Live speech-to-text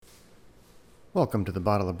Welcome to the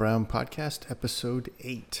Bottle of Brown podcast, episode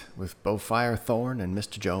 8, with Beau Firethorn and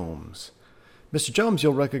Mr. Jones. Mr. Jones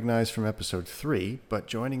you'll recognize from episode 3, but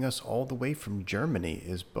joining us all the way from Germany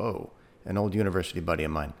is Beau, an old university buddy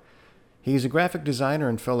of mine. He's a graphic designer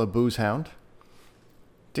and fellow booze hound.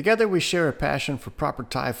 Together we share a passion for proper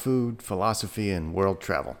Thai food, philosophy, and world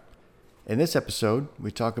travel. In this episode, we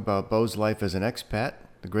talk about Beau's life as an expat,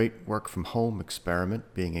 the great work from home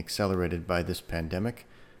experiment being accelerated by this pandemic,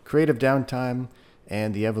 creative downtime,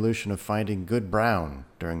 and the evolution of finding good brown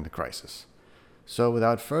during the crisis. So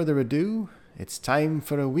without further ado, it's time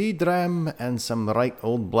for a wee dram and some right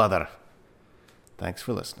old blather. Thanks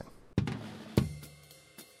for listening.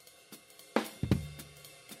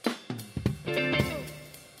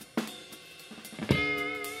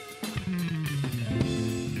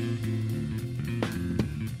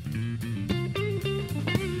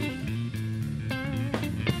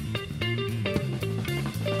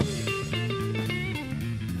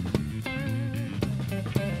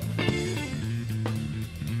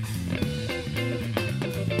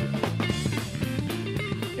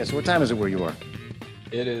 Yeah, so what time is it where you are?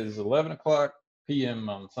 It is 11 o'clock p.m.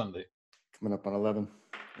 on Sunday. Coming up on 11.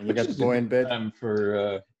 And you got the boy in bed? Time for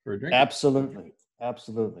a drink. Absolutely.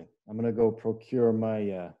 Absolutely. I'm going to go procure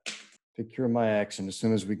my action as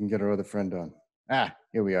soon as we can get our other friend on.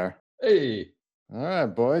 Here we are. Hey. All right,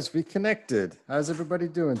 boys, we connected. How's everybody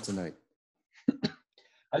doing tonight?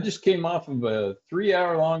 I just came off of a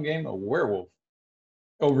 3-hour-long game of Werewolf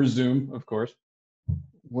over Zoom, of course.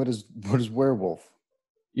 What is Werewolf?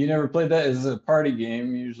 You never played that? It's a party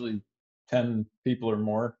game, usually 10 people or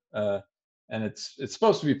more, and it's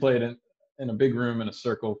supposed to be played in a big room in a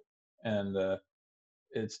circle, and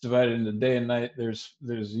it's divided into day and night. There's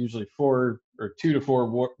usually 2 to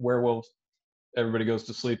 4 werewolves. Everybody goes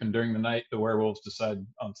to sleep, and during the night, the werewolves decide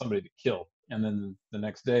on somebody to kill, and then the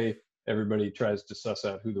next day, everybody tries to suss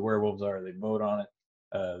out who the werewolves are. They vote on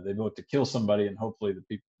it. They vote to kill somebody, and hopefully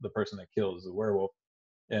the person that kills is a werewolf.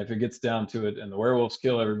 And if it gets down to it and the werewolves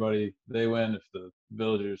kill everybody, they win. If the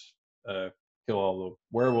villagers kill all the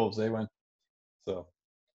werewolves, they win. So,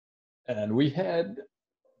 and we had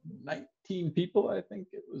 19 people, I think.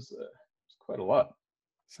 It was quite a lot.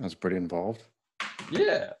 Sounds pretty involved.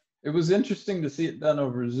 Yeah, it was interesting to see it done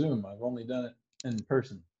over Zoom. I've only done it in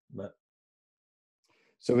person, but.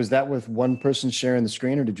 So is that with one person sharing the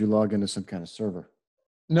screen, or did you log into some kind of server?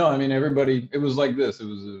 No, I mean, everybody, it was like this. It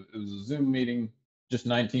was a Zoom meeting, just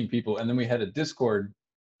 19 people. And then we had a Discord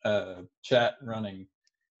chat running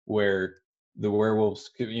where the werewolves,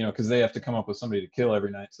 because they have to come up with somebody to kill every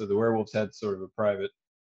night. So the werewolves had sort of a private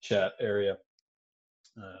chat area.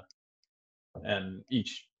 And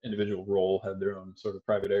each individual role had their own sort of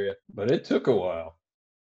private area. But it took a while.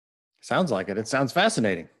 Sounds like it. It sounds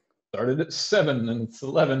fascinating. Started at 7 and it's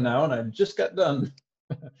 11 now, and I just got done.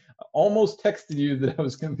 I almost texted you that I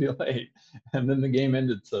was going to be late, and then the game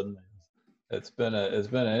ended suddenly. It's been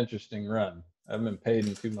an interesting run. I haven't been paid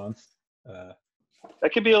in 2 months.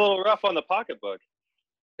 That could be a little rough on the pocketbook.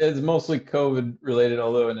 It's mostly COVID related,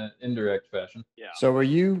 although in an indirect fashion. Yeah. So are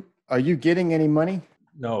you getting any money?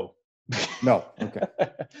 No. No. Okay.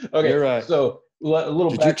 Okay. You're, so a little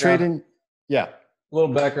did background. You trade in? Yeah. A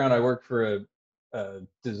little background. I work for a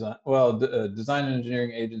design and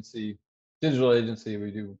engineering agency, digital agency.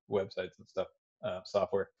 We do websites and stuff,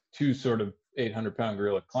 software. 2 sort of 800-pound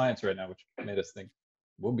gorilla clients right now, which made us think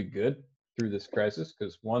we'll be good through this crisis,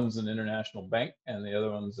 because one's an international bank and the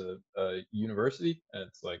other one's a university, and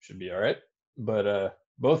it's like should be all right. But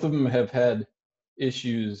both of them have had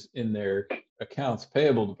issues in their accounts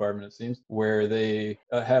payable department, it seems, where they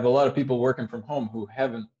have a lot of people working from home who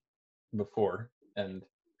haven't before and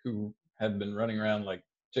who have been running around like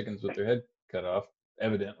chickens with their head cut off,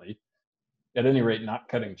 evidently. At any rate, not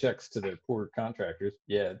cutting checks to their poor contractors.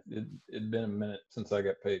 Yeah, it'd been a minute since I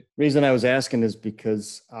got paid. Reason I was asking is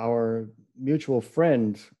because our mutual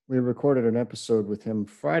friend, we recorded an episode with him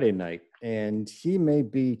Friday night, and he may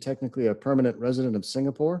be technically a permanent resident of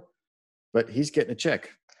Singapore, but he's getting a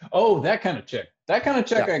check. Oh, that kind of check. That kind of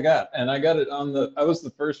check Yeah. I got, and I got it I was the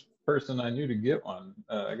first person I knew to get one.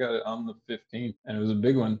 I got it on the 15th, and it was a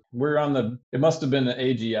big one. It must have been the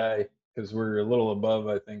AGI, because we're a little above,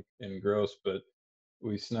 I think, in gross, but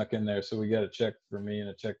we snuck in there. So we got a check for me and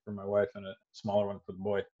a check for my wife and a smaller one for the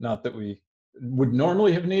boy. Not that we would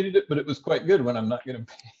normally have needed it, but it was quite good when I'm not getting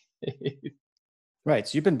paid. Right.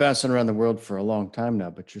 So you've been bouncing around the world for a long time now,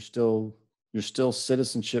 but you're still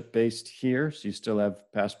citizenship based here. So you still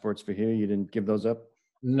have passports for here. You didn't give those up?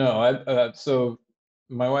 No, so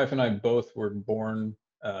my wife and I both were born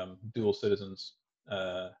dual citizens.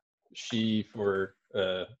 She for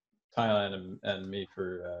Thailand and me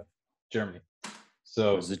for Germany. It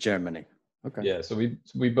So was Germany. Okay. yeah, so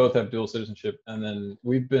we both have dual citizenship, and then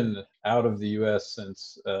we've been out of the U.S.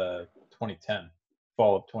 since 2010,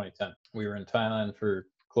 fall of 2010. We were in Thailand for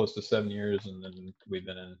close to 7 years, and then we've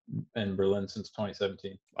been in Berlin since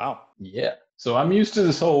 2017. Wow. Yeah, so I'm used to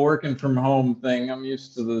this whole working from home thing. I'm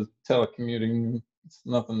used to the telecommuting. It's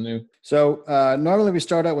nothing new. So normally we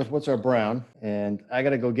start out with what's our brown, and I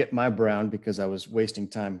got to go get my brown because I was wasting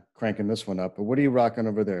time cranking this one up. But what are you rocking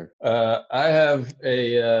over there? I have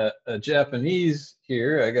a Japanese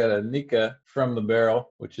here. I got a Nika from the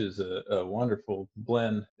Barrel, which is a wonderful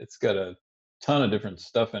blend. It's got a ton of different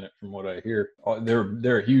stuff in it from what I hear.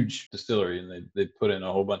 They're a huge distillery, and they put in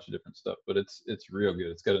a whole bunch of different stuff, but it's real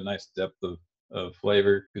good. It's got a nice depth of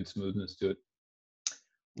flavor, good smoothness to it.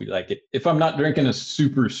 We like it. If I'm not drinking a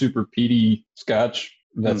super peaty scotch,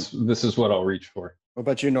 this is what I'll reach for. What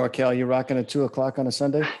about you, Norcal? You rocking at 2:00 on a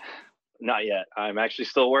Sunday? Not yet. I'm actually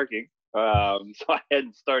still working. So I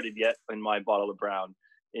hadn't started yet in my bottle of brown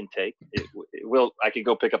intake. It will. I could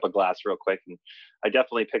go pick up a glass real quick, and I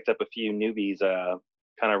definitely picked up a few newbies.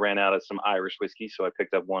 Kind of ran out of some Irish whiskey, so I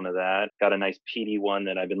picked up one of that. Got a nice peaty one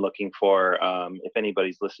that I've been looking for. If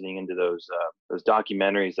anybody's listening into those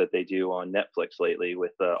documentaries that they do on Netflix lately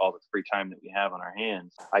with all the free time that we have on our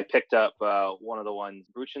hands, I picked up one of the ones,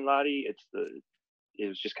 Bruichladdich. It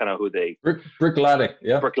was just kind of who they Bruichladdich,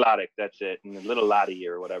 yeah. Bruichladdich, that's it, and the little laddie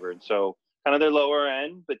or whatever. And so kind of their lower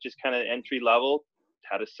end, but just kind of entry level.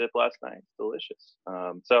 Had a sip last night, delicious.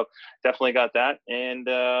 So definitely got that, and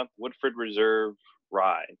Woodford Reserve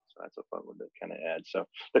Rye. So that's a fun one to kind of add. So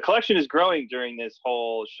the collection is growing during this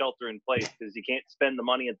whole shelter in place because you can't spend the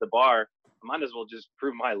money at the bar. I might as well just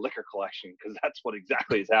improve my liquor collection because that's what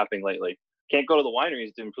exactly is happening lately. Can't go to the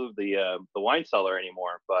wineries to improve the wine cellar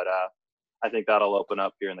anymore, but I think that'll open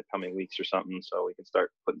up here in the coming weeks or something, so we can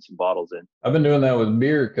start putting some bottles in. I've been doing that with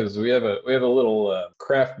beer because we have a little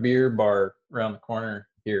craft beer bar around the corner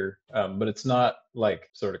here, but it's not like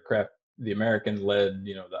sort of craft, the American led,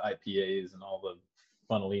 the IPAs and all the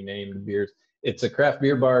funnily named beers. It's a craft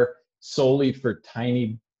beer bar solely for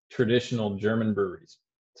tiny traditional German breweries.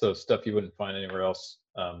 So stuff you wouldn't find anywhere else,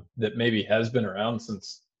 that maybe has been around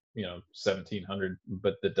since 1700,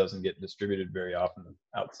 but that doesn't get distributed very often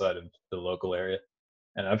outside of the local area.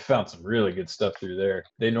 And I've found some really good stuff through there.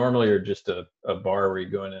 They normally are just a bar where you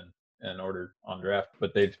go in and order on draft,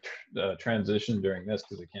 but they've transitioned during this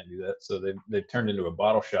because they can't do that. So they've turned into a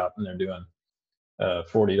bottle shop, and they're doing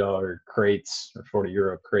 $40 crates or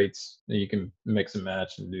 €40 crates. You can mix and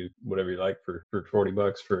match and do whatever you like for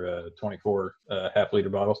 $40 for 24 half-liter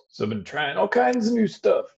bottles. So I've been trying all kinds of new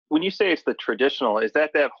stuff. When you say it's the traditional, is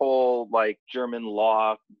that whole like German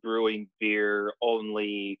law brewing beer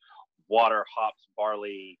only, water, hops,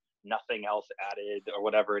 barley, nothing else added, or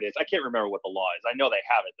whatever it is? I can't remember what the law is. I know they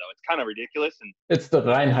have it though. It's kind of ridiculous. And it's the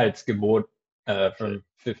Reinheitsgebot from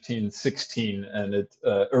 1516, and it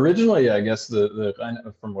originally, I guess, the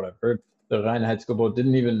from what I've heard, the Reinheitsgebot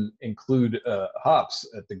didn't even include hops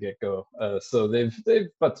at the get-go. So they've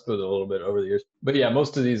futzed with it a little bit over the years. But yeah,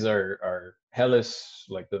 most of these are Helles,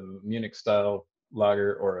 like the Munich style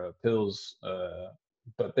lager, or a Pils.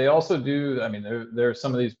 But they also do, I mean, there are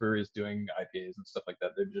some of these breweries doing IPAs and stuff like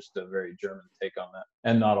that. They're just a very German take on that.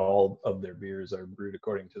 And not all of their beers are brewed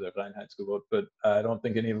according to the Reinheitsgebot, but I don't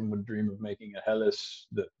think any of them would dream of making a Helles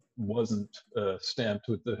that wasn't stamped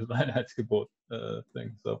with the Reinheitsgebot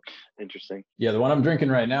thing. So interesting. Yeah, the one I'm drinking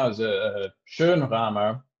right now is a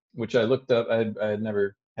Schönramer, which I looked up. I had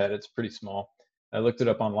never had it. It's pretty small. I looked it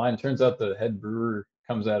up online. Turns out the head brewer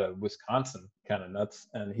comes out of Wisconsin, kind of nuts.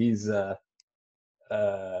 And he's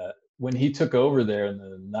when he took over there in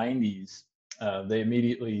the 90s, they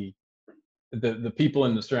immediately, the people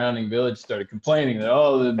in the surrounding village started complaining that,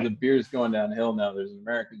 the beer's going downhill now. There's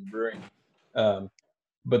American brewing.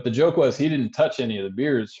 But the joke was he didn't touch any of the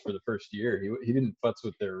beers for the first year. He didn't futz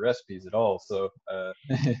with their recipes at all. So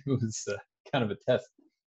it was kind of a test.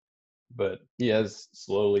 But he has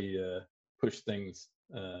slowly pushed things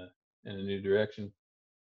in a new direction.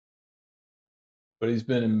 But he's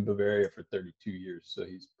been in Bavaria for 32 years, so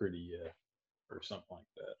he's pretty, or something like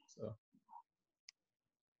that. So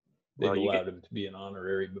they've allowed him to be an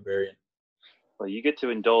honorary Bavarian. Well, you get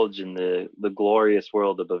to indulge in the glorious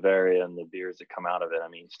world of Bavaria and the beers that come out of it. I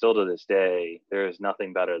mean, still to this day, there is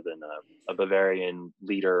nothing better than a Bavarian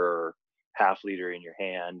liter or half liter in your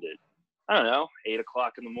hand at, I don't know, 8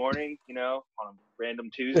 o'clock in the morning, on a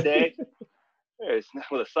random Tuesday. There's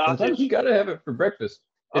with a sausage. Sometimes you got to have it for breakfast.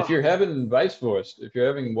 If you're having Weisswurst, if you're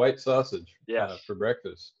having white sausage for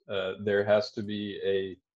breakfast, there has to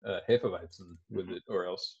be Hefeweizen with it, or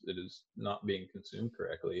else it is not being consumed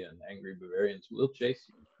correctly, and angry Bavarians will chase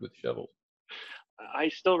you with shovels. I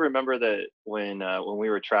still remember that when we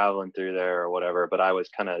were traveling through there or whatever, but I was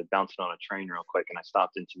kind of bouncing on a train real quick, and I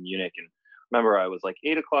stopped into Munich, and remember I was like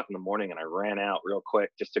 8 o'clock in the morning, and I ran out real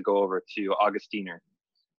quick just to go over to Augustiner,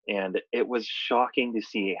 and it was shocking to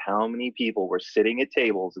see how many people were sitting at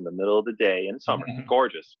tables in the middle of the day in summer,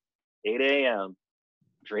 gorgeous, 8 a.m.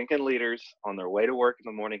 drinking liters on their way to work in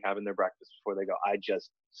the morning, having their breakfast before they go. I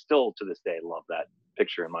just still to this day love that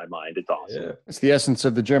picture in my mind. It's awesome. Yeah. It's the essence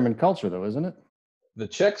of the German culture, though, isn't it? The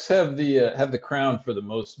Czechs have the crown for the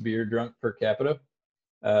most beer drunk per capita.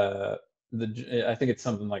 I think it's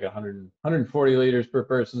something like 140 liters per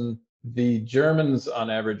person. The Germans on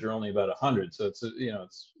average are only about 100, so it's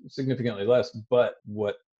significantly less. But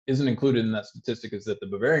what isn't included in that statistic is that the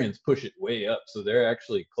Bavarians push it way up, so they're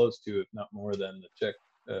actually close to, if not more than, the Czech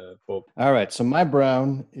folk. All right, so my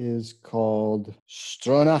brown is called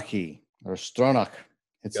Stronach.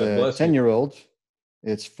 It's God a bless you. 10-year-old.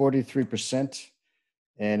 It's 43%,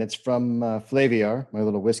 and it's from Flaviar, my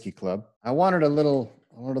little whiskey club. I wanted a little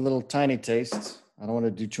tiny taste. I don't want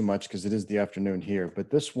to do too much because it is the afternoon here,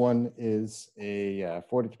 but this one is a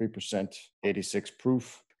 43%, 86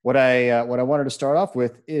 proof. What I wanted to start off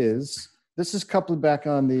with is, this is coupled back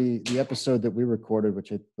on the episode that we recorded,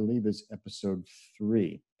 which I believe is episode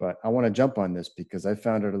 3. But I want to jump on this because I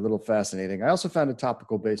found it a little fascinating. I also found it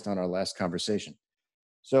topical based on our last conversation.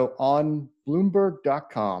 So on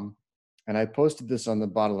Bloomberg.com, and I posted this on the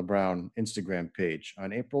Bottle of Brown Instagram page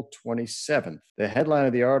on April 27th. The headline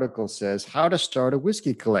of the article says, "How to Start a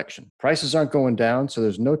Whiskey Collection. Prices aren't going down, so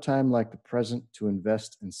there's no time like the present to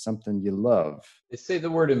invest in something you love." They say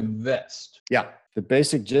the word invest. Yeah. The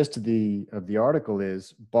basic gist of the article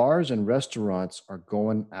is bars and restaurants are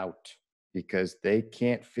going out because they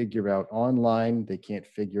can't figure out online, they can't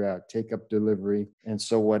figure out take-up delivery. And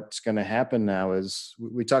so what's going to happen now is,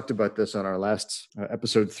 we talked about this on our last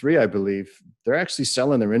episode 3, I believe, they're actually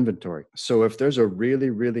selling their inventory. So if there's a really,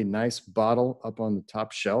 really nice bottle up on the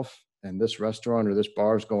top shelf and this restaurant or this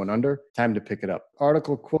bar is going under, time to pick it up.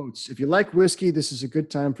 Article quotes, "If you like whiskey, this is a good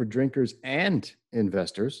time for drinkers and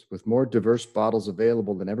investors, with more diverse bottles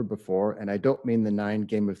available than ever before. And I don't mean the 9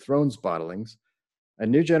 Game of Thrones bottlings. A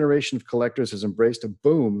new generation of collectors has embraced a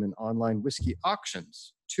boom in online whiskey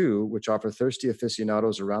auctions, too, which offer thirsty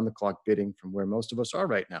aficionados around-the-clock bidding from where most of us are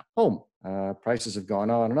right now, home. Prices have gone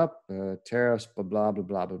on and up, tariffs, blah, blah, blah,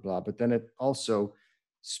 blah, blah, blah." But then it also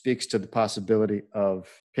speaks to the possibility of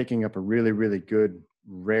picking up a really, really good,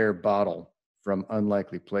 rare bottle from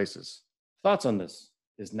unlikely places. Thoughts on this?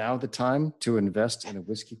 Is now the time to invest in a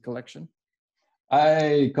whiskey collection?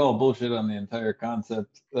 I call bullshit on the entire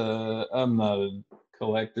concept. I'm not a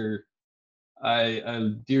collector. I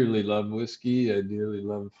dearly love whiskey. I dearly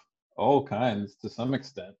love all kinds to some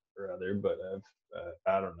extent or other, but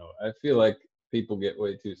I don't know. I feel like people get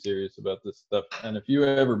way too serious about this stuff. And if you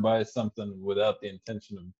ever buy something without the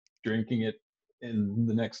intention of drinking it in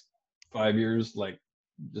the next 5 years, like,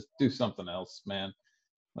 just do something else, man.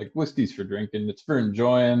 Like, whiskey's for drinking. It's for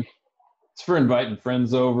enjoying. It's for inviting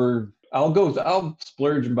friends over. I'll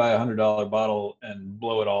splurge and buy $100 bottle and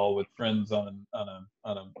blow it all with friends on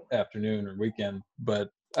an afternoon or weekend.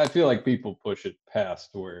 But I feel like people push it past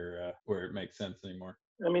where it makes sense anymore.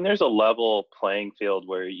 I mean, there's a level playing field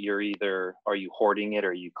where you're either, are you hoarding it or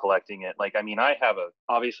are you collecting it? Like, I mean,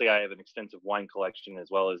 obviously I have an extensive wine collection, as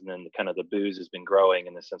well as then kind of the booze has been growing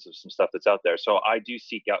in the sense of some stuff that's out there. So I do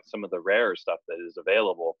seek out some of the rarer stuff that is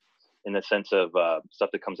available, in the sense of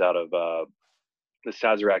stuff that comes out of the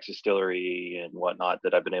Sazerac distillery and whatnot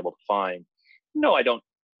that I've been able to find. No, I don't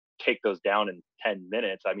take those down in 10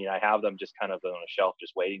 minutes. I mean, I have them just kind of on a shelf,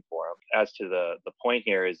 just waiting for them. As to the point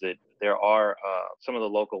here is that there are some of the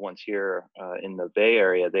local ones here in the Bay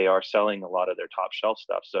Area, they are selling a lot of their top shelf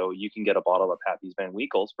stuff. So you can get a bottle of Pappy's Van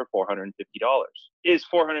Winkles for $450. Is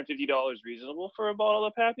 $450 reasonable for a bottle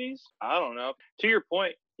of Pappy's? I don't know. To your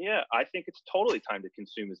point, yeah, I think it's totally time to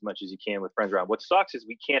consume as much as you can with friends around. What sucks is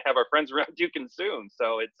we can't have our friends around to consume.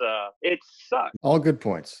 So it sucks. All good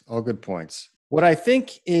points. All good points. What I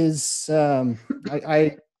think is,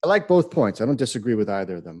 I like both points. I don't disagree with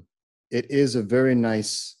either of them. It is a very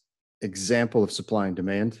nice example of supply and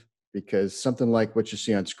demand, because something like what you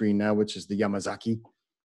see on screen now, which is the Yamazaki,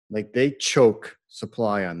 like, they choke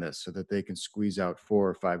supply on this so that they can squeeze out $4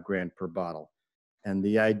 or $5 grand per bottle. And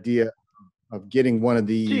the idea of getting one of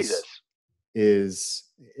these is,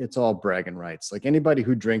 it's all bragging rights. Like, anybody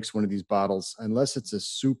who drinks one of these bottles, unless it's a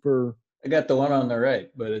super I got the one on the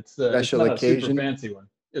right, but it's special not occasion, a super fancy one.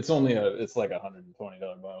 It's like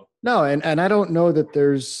 $120 bottle. No, and I don't know that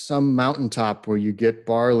there's some mountaintop where you get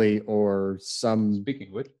barley or some Speaking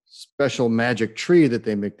of which, special magic tree that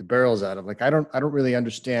they make the barrels out of. Like I don't really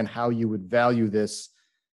understand how you would value this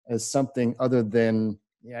as something other than,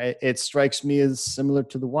 yeah, it strikes me as similar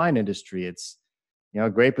to the wine industry. It's, a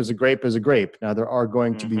grape is a grape is a grape. Now there are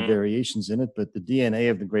going to be Mhm. variations in it, but the DNA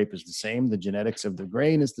of the grape is the same. The genetics of the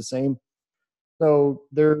grain is the same. So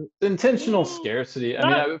they're the intentional Mm, scarcity. I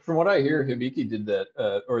mean, Not from what I hear, Hibiki did that,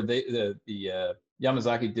 or the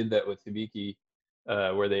Yamazaki did that with Hibiki,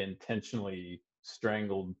 where they intentionally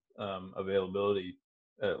strangled availability.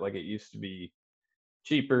 Like it used to be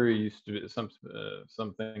cheaper. It used to be some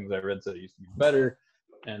things I read said it used to be better,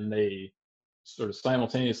 and they sort of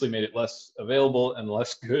simultaneously made it less available and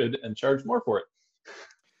less good and charged more for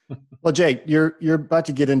it. Well, Jay, you're about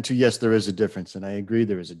to get into, yes, there is a difference, and I agree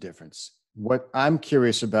there is a difference. What I'm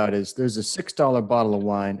curious about is there's a $6 bottle of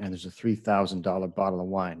wine and there's a $3,000 bottle of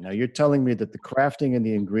wine. Now you're telling me that the crafting and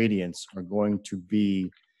the ingredients are going to be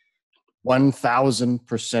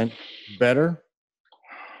 1,000% better.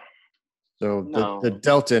 So the no.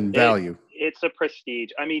 delta in It value. it's a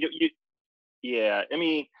prestige. I mean, yeah. I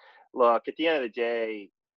mean, look. At the end of the day,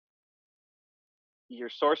 your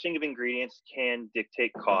sourcing of ingredients can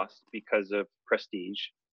dictate cost because of prestige.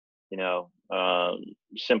 You know,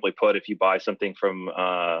 simply put, if you buy something from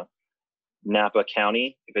Napa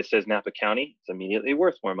County, if it says Napa County, it's immediately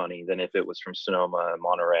worth more money than if it was from Sonoma,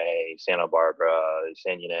 Monterey, Santa Barbara,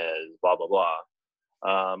 San Ynez, blah blah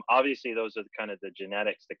blah. Obviously, those are kind of the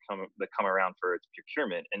genetics that come around for its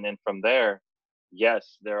procurement, and then from there,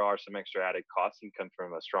 yes, there are some extra added costs that come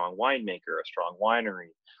from a strong winemaker, a strong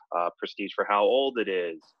winery, prestige for how old it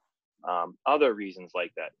is, other reasons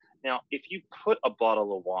like that. Now, if you put a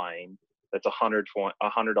bottle of wine that's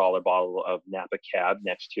 $100 bottle of Napa Cab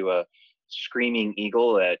next to a Screaming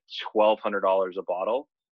Eagle at $1,200 a bottle,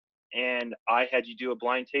 and I had you do a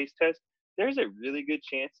blind taste test, there's a really good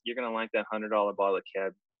chance you're going to like that $100 bottle of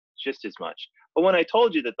Cab just as much. But when I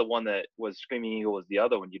told you that the one that was Screaming Eagle was the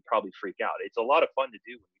other one, you'd probably freak out. It's a lot of fun to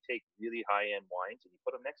do when you take really high end wines and you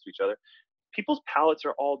put them next to each other. People's palates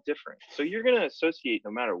are all different. So you're going to associate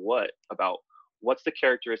no matter what about what's the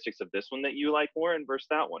characteristics of this one that you like more and versus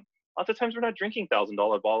that one. Lots of times we're not drinking $1,000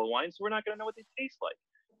 bottle of wine, so we're not going to know what they taste like.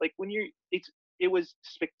 Like when it was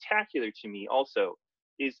spectacular to me also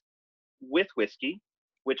is with whiskey,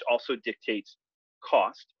 which also dictates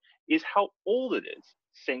cost, is how old it is.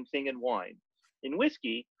 Same thing in wine. In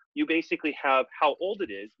whiskey, you basically have how old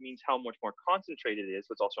it is means how much more concentrated it is,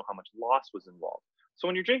 but it's also how much loss was involved. So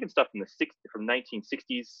when you're drinking stuff from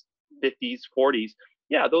 1960s, 50s, 40s,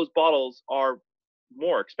 yeah, those bottles are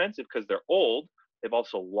more expensive because they're old. They've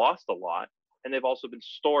also lost a lot, and they've also been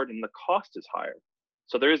stored, and the cost is higher.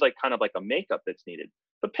 So there is like kind of like a makeup that's needed.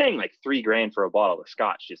 But paying like $3,000 for a bottle of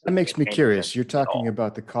scotch just That doesn't makes make me any curious. sense You're to me at talking all.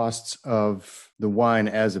 about the costs of the wine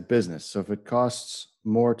as a business. So if it costs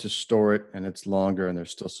more to store it and it's longer and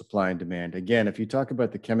there's still supply and demand, again, if you talk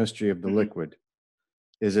about the chemistry of the Mhm. liquid,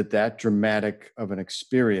 is it that dramatic of an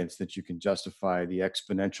experience that you can justify the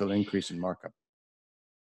exponential increase in markup?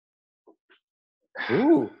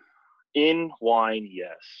 Ooh, In wine,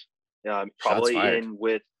 yes. Shots Probably fired. in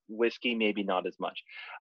with whiskey, maybe not as much.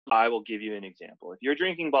 I will give you an example. If you're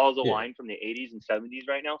drinking bottles of yeah. wine from the 80s and 70s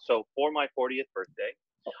right now, so for my 40th birthday,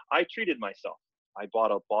 I treated myself. I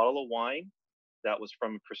bought a bottle of wine that was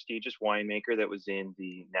from a prestigious winemaker that was in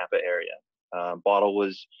the Napa area. Bottle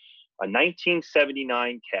was a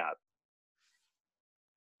 1979 Cab.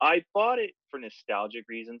 I bought it for nostalgic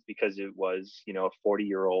reasons because it was, a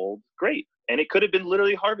 40-year-old grape, and it could have been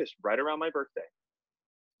literally harvested right around my birthday.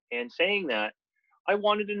 And saying that, I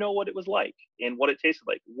wanted to know what it was like and what it tasted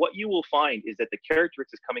like. What you will find is that the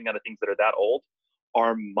characteristics coming out of things that are that old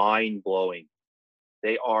are mind blowing.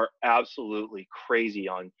 They are absolutely crazy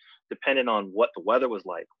on depending on what the weather was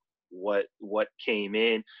like, what came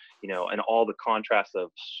in, and all the contrast of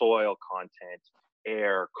soil content,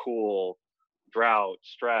 air, cool, drought,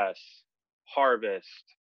 stress, harvest,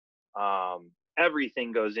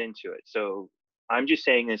 everything goes into it. So I'm just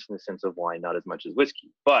saying this in the sense of wine, not as much as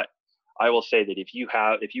whiskey. But I will say that if you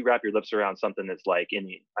wrap your lips around something that's like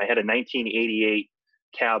I had a 1988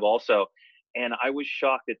 Cab also, and I was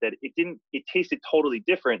shocked that it tasted totally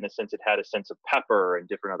different in the sense it had a sense of pepper and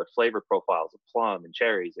different other flavor profiles of plum and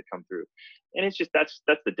cherries that come through. And it's just that's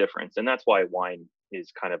the difference. And that's why wine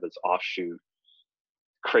is kind of this offshoot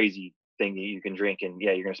crazy thing that you can drink, and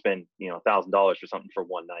yeah, you're gonna spend $1,000 for something for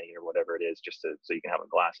one night or whatever it is, just so you can have a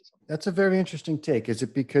glass of something. That's a very interesting take. Is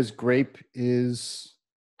it because grape is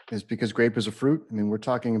is because grape is a fruit. I mean, we're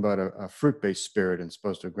talking about a fruit-based spirit as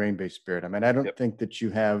opposed to a grain-based spirit. I mean, I don't Yep. think that you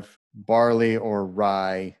have barley or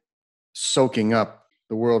rye soaking up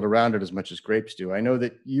the world around it as much as grapes do. I know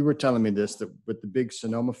that you were telling me this, that with the big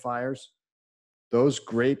Sonoma fires, those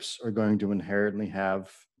grapes are going to inherently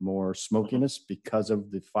have more smokiness because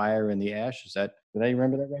of the fire and the ash. Did I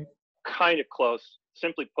remember that right? Kind of close.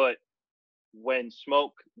 Simply put, when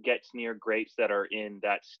smoke gets near grapes that are in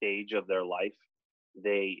that stage of their life,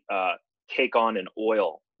 they take on an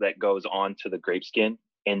oil that goes onto the grape skin,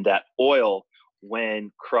 and that oil,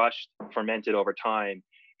 when crushed, fermented over time,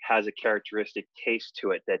 has a characteristic taste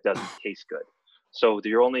to it that doesn't taste good. So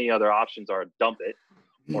your only other options are dump it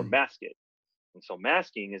or mask it. And so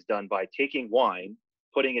masking is done by taking wine,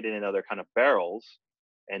 putting it in another kind of barrels,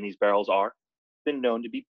 and these barrels are been known to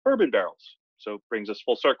be bourbon barrels. So it brings us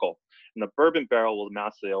full circle. And the bourbon barrel will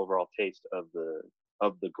mask the overall taste of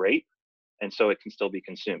the grape, and so it can still be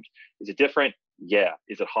consumed. Is it different? Yeah.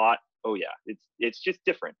 Is it hot? Oh yeah. It's just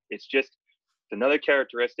different. It's another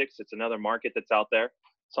characteristics. It's another market that's out there.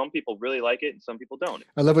 Some people really like it and some people don't.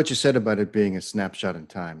 I love what you said about it being a snapshot in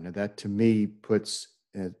time. Now, that to me puts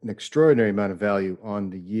an extraordinary amount of value on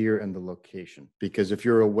the year and the location. Because if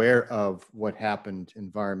you're aware of what happened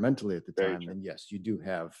environmentally at the Very time, true. then yes, you do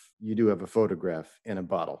have a photograph in a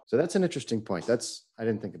bottle. So that's an interesting point. I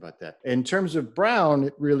didn't think about that. In terms of brown,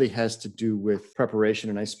 it really has to do with preparation.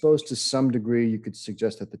 And I suppose to some degree, you could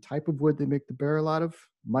suggest that the type of wood they make the barrel out of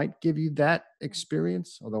might give you that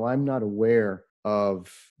experience, although I'm not aware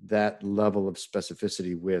of that level of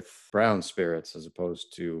specificity with brown spirits as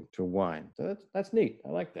opposed to wine. So that's neat. I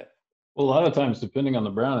like that. Well, a lot of times, depending on the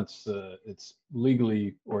brown, it's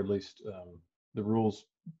legally, or at least the rules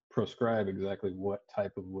proscribe exactly what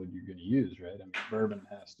type of wood you're going to use, right? I mean, bourbon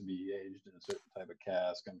has to be aged in a certain type of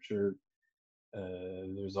cask. I'm sure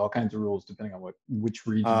there's all kinds of rules depending on which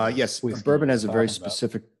region. Yes, whiskey bourbon has a you're very talking about.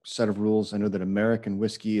 specific set of rules. I know that American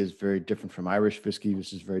whiskey is very different from Irish whiskey.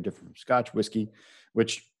 This is very different from Scotch whiskey,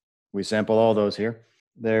 which we sample all those here.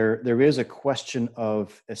 There is a question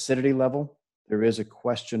of acidity level. There is a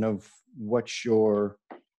question of what your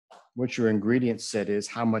ingredient set is,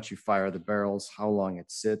 how much you fire the barrels, how long it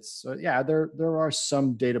sits. So yeah, there are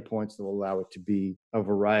some data points that will allow it to be a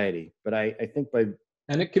variety. But I think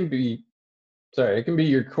And it can be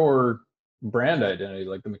your core brand identity,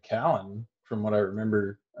 like the Macallan, from what I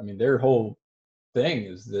remember. I mean, their whole thing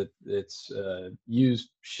is that it's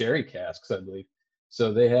used sherry casks, I believe.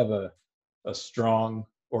 So they have a strong,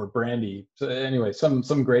 or brandy. So anyway,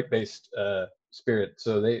 some grape based spirit.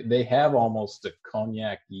 So they have almost a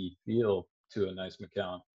cognac-y feel to a nice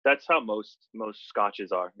Macallan. That's how most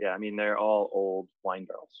scotches are. Yeah, I mean they're all old wine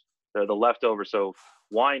barrels. They're the leftover. So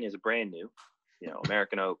wine is brand new,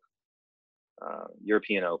 American oak,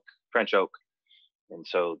 European oak, French oak, and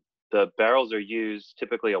so the barrels are used.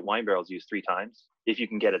 Typically, a wine barrel is used 3 times. If you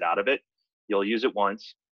can get it out of it, you'll use it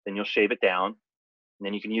once, then you'll shave it down, and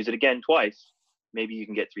then you can use it again twice. Maybe you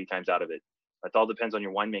can get 3 times out of it. That all depends on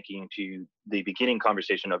your winemaking to the beginning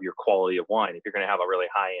conversation of your quality of wine. If you're going to have a really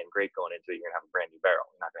high-end grape going into it, you're going to have a brand new barrel.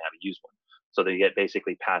 You're not going to have a used one. So they get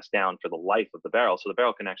basically passed down for the life of the barrel. So the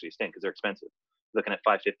barrel can actually stink because they're expensive. You're looking at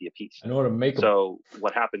 $550 a piece. I know how to make them. So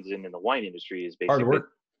what happens in the wine industry is basically Hard work.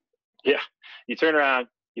 Yeah, you turn around,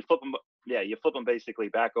 you flip them. Yeah, you flip them basically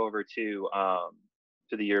back over to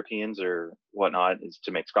the Europeans or whatnot, is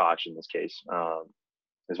to make Scotch in this case,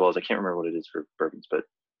 as well as I can't remember what it is for bourbons, but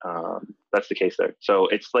that's the case there. So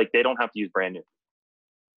it's like they don't have to use brand new.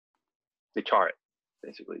 They char it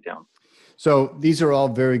basically down. So these are all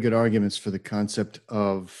very good arguments for the concept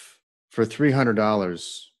of, for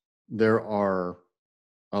 $300, there are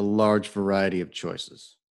a large variety of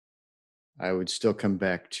choices. I would still come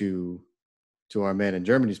back to our man in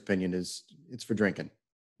Germany's opinion, is it's for drinking.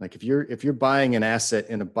 Like if you're buying an asset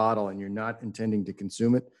in a bottle and you're not intending to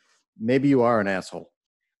consume it, maybe you are an asshole.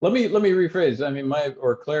 Let me rephrase. I mean,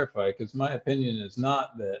 or clarify, because my opinion is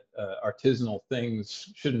not that artisanal things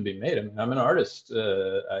shouldn't be made. I mean, I'm an artist.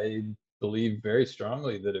 I believe very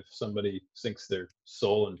strongly that if somebody sinks their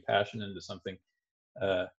soul and passion into something,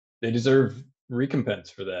 they deserve recompense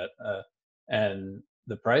for that. And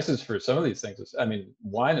the prices for some of these things, I mean,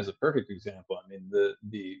 wine is a perfect example. I mean,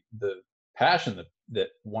 the passion that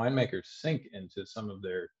winemakers sink into some of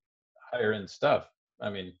their higher end stuff, I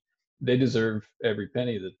mean, they deserve every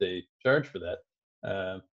penny that they charge for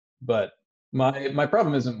that. But my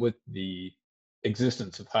problem isn't with the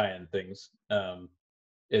existence of high end things.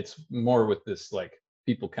 It's more with this, like,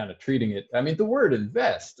 people kind of treating it. I mean, the word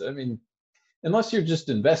invest. I mean, unless you're just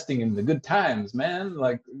investing in the good times, man,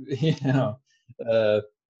 like,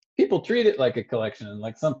 people treat it like a collection and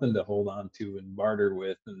like something to hold on to and barter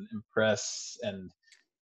with and impress and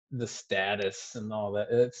the status and all that.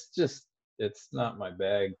 It's not my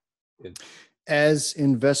bag. As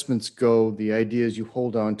investments go, the idea is you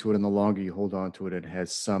hold on to it, and the longer you hold on to it, it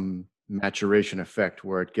has some maturation effect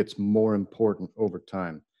where it gets more important over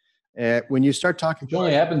time. When you start talking, Which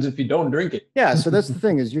only happens if you don't drink it. yeah, so that's the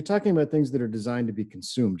thing, is you're talking about things that are designed to be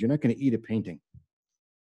consumed. You're not going to eat a painting.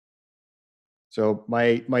 So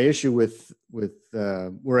my issue with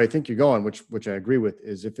where I think you're going, which I agree with,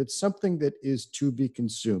 is if it's something that is to be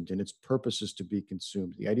consumed and its purpose is to be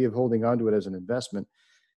consumed, the idea of holding on to it as an investment,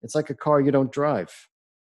 it's like a car you don't drive,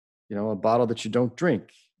 a bottle that you don't drink.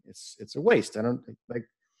 It's a waste. I don't like.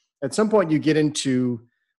 At some point, you get into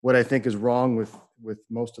what I think is wrong with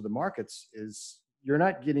most of the markets is you're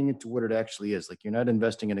not getting into what it actually is. Like, you're not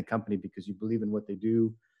investing in a company because you believe in what they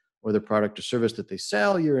do or the product or service that they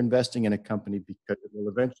sell. You're investing in a company because it will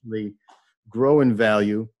eventually grow in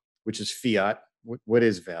value, which is fiat. What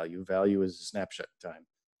is value? Value is a snapshot in time.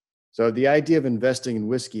 So the idea of investing in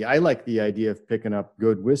whiskey, I like the idea of picking up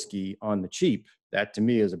good whiskey on the cheap. That to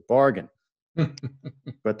me is a bargain.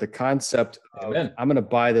 But the concept of I'm going to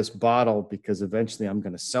buy this bottle because eventually I'm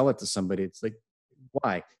going to sell it to somebody, it's like,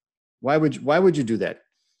 why? Why would you do that?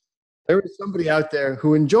 There is somebody out there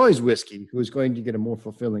who enjoys whiskey who is going to get a more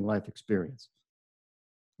fulfilling life experience.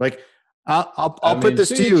 Like, I'll put this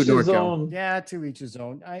to you, Norco. Yeah, to each his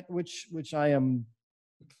own. Which I am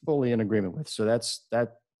fully in agreement with. So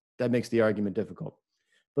that makes the argument difficult.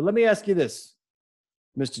 But let me ask you this,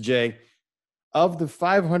 Mr. J. Of the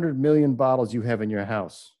 500 million bottles you have in your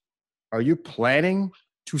house, are you planning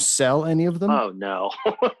to sell any of them? Oh, no.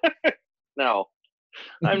 No.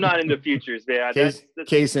 I'm not into futures, man.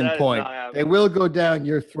 Case in point. They will go down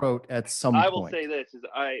your throat at some point. I will say this, is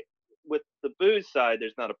with the booze side,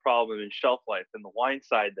 there's not a problem in shelf life. And the wine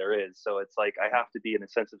side, there is. So it's like I have to be in a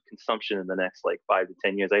sense of consumption in the next 5 to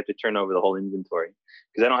 10 years. I have to turn over the whole inventory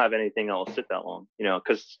because I don't have anything that will sit that long,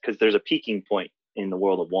 because there's a peaking point in the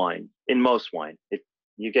world of wine, in most wine. If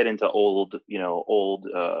you get into old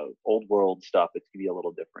world stuff, it can be a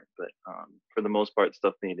little different. But for the most part,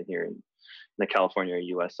 stuff made here in the California or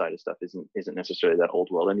US side of stuff isn't necessarily that old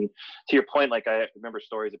world. I mean, to your point, I remember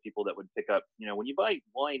stories of people that would pick up, when you buy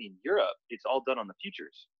wine in Europe, it's all done on the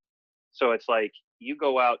futures. So it's like you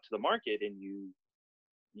go out to the market and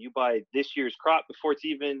you buy this year's crop before it's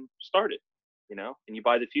even started, and you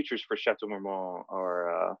buy the futures for Chateau Marmont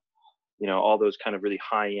or all those kind of really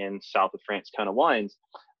high-end south of France kind of wines.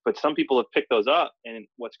 But some people have picked those up. And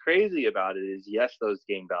what's crazy about it is, yes, those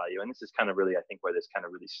gain value. And this is kind of really, I think, where this kind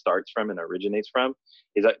of really starts from and originates from,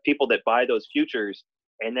 is that people that buy those futures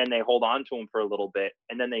and then they hold on to them for a little bit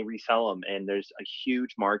and then they resell them. And there's a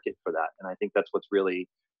huge market for that. And I think that's what's really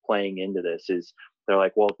playing into this is they're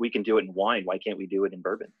like, well, if we can do it in wine, why can't we do it in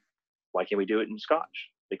bourbon? Why can't we do it in Scotch?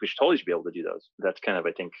 We should totally be able to do those. That's kind of,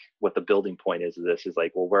 I think, what the building point is of this is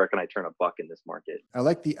like, well, where can I turn a buck in this market? I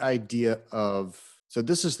like the idea of, so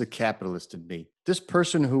this is the capitalist in me. This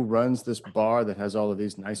person who runs this bar that has all of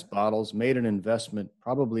these nice bottles made an investment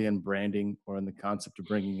probably in branding or in the concept of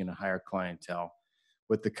bringing in a higher clientele,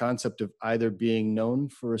 with the concept of either being known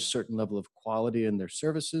for a certain level of quality in their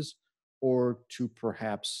services or to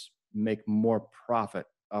perhaps make more profit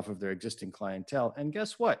off of their existing clientele. And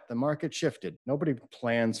guess what? The market shifted. Nobody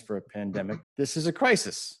plans for a pandemic. This is a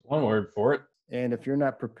crisis. One word for it. And if you're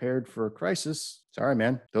not prepared for a crisis, sorry,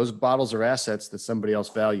 man, those bottles are assets that somebody else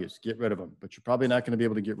values. Get rid of them. But you're probably not going to be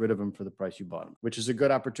able to get rid of them for the price you bought them, which is a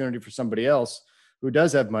good opportunity for somebody else who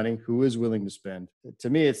does have money, who is willing to spend. To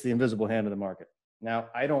me, it's the invisible hand of the market. Now,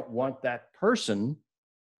 I don't want that person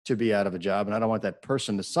to be out of a job and I don't want that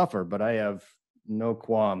person to suffer, but I have no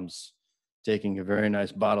qualms taking a very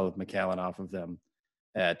nice bottle of Macallan off of them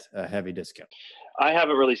at a heavy discount. I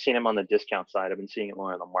haven't really seen him on the discount side. I've been seeing it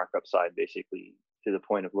more on the markup side, basically to the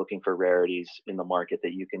point of looking for rarities in the market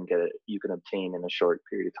that you can obtain in a short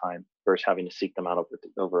period of time versus having to seek them out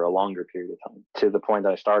over a longer period of time. To the point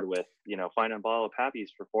that I started with, finding a bottle of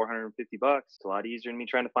Pappy's for $450. It's a lot easier than me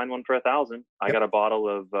trying to find one for $1,000. Yep. I got a bottle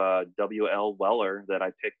of WL Weller that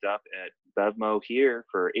I picked up at Bevmo here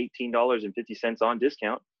for $18.50 on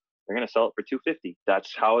discount. They're going to sell it for $250.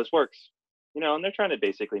 That's how this works. And they're trying to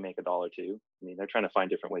basically make $1 too. I mean, they're trying to find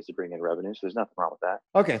different ways to bring in revenue. So there's nothing wrong with that.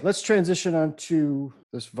 Okay, let's transition on to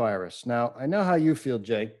this virus. Now, I know how you feel,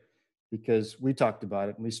 Jay, because we talked about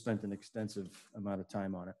it and we spent an extensive amount of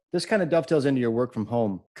time on it. This kind of dovetails into your work from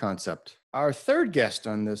home concept. Our third guest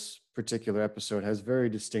on this particular episode has very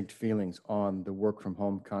distinct feelings on the work from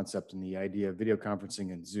home concept and the idea of video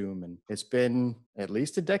conferencing and Zoom. And it's been at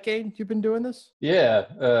least a decade you've been doing this? Yeah,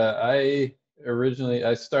 I originally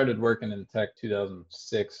I started working in tech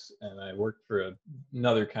 2006, and I worked for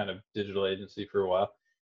another kind of digital agency for a while,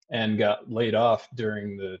 and got laid off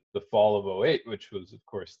during the fall of '08, which was, of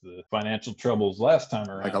course, the financial troubles last time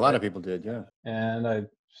around. Like a lot of people did, yeah. And I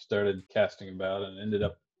started casting about and ended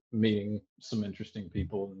up meeting some interesting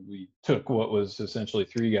people. And we took what was essentially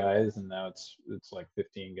 3 guys, and now it's like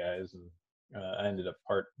 15 guys. And I ended up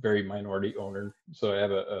very minority owner, so I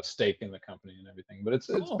have a stake in the company and everything. But it's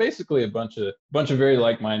basically a bunch of very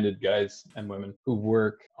like-minded guys and women who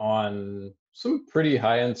work on some pretty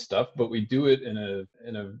high-end stuff, but we do it in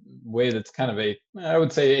a way that's kind of I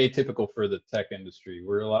would say atypical for the tech industry.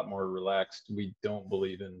 We're a lot more relaxed. We don't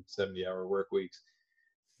believe in 70-hour work weeks.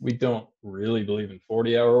 We don't really believe in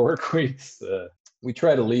 40-hour work weeks. We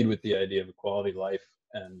try to lead with the idea of a quality life,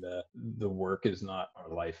 and the work is not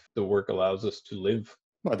our life. The work allows us to live.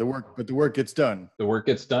 But the work gets done. The work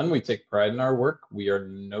gets done. We take pride in our work. We are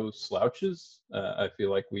no slouches. I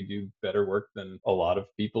feel like we do better work than a lot of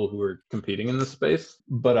people who are competing in this space.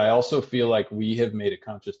 But I also feel like we have made a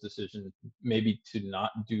conscious decision maybe to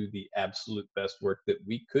not do the absolute best work that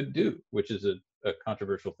we could do, which is a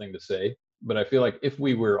controversial thing to say. But I feel like if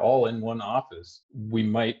we were all in one office, we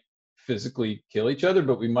might physically kill each other,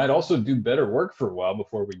 but we might also do better work for a while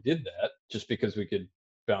before we did that, just because we could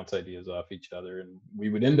bounce ideas off each other, and we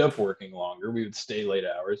would end up working longer. We would stay late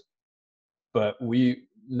hours, but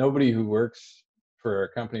nobody who works for our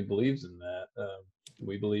company believes in that.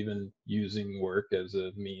 We believe in using work as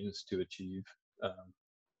a means to achieve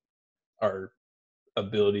our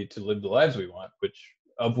ability to live the lives we want,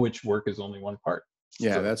 which work is only one part.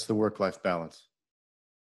 Yeah, so that's the work-life balance.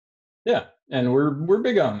 Yeah, and we're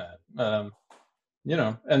big on that.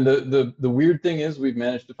 And the weird thing is we've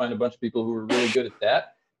managed to find a bunch of people who are really good at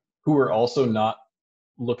that, who are also not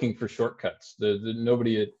looking for shortcuts.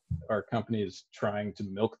 Nobody at our company is trying to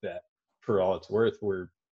milk that for all it's worth.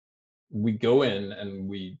 We go in and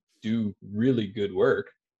we do really good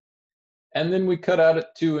work, and then we cut out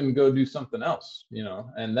at 2 and go do something else,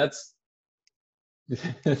 and that's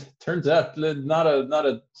turns out not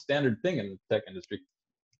a standard thing in the tech industry.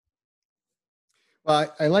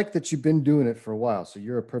 Well, I like that you've been doing it for a while. So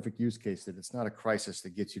you're a perfect use case that it's not a crisis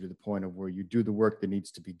that gets you to the point of where you do the work that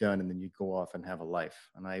needs to be done and then you go off and have a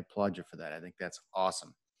life. And I applaud you for that. I think that's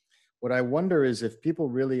awesome. What I wonder is if people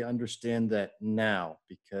really understand that now,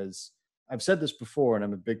 because I've said this before and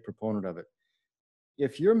I'm a big proponent of it.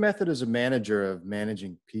 If your method as a manager of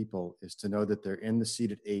managing people is to know that they're in the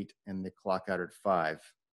seat at 8 and they clock out at 5,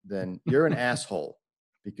 then you're an asshole,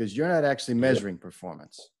 because you're not actually measuring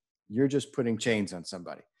performance. You're just putting chains on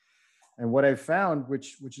somebody. And what I've found,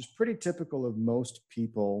 which is pretty typical of most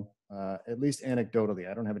people, at least anecdotally,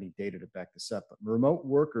 I don't have any data to back this up, but remote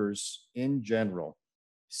workers in general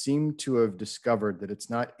seem to have discovered that it's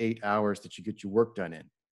not 8 hours that you get your work done in.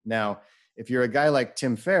 Now, if you're a guy like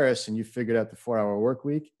Tim Ferriss and you figured out the 4-hour work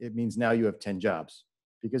week, it means now you have 10 jobs,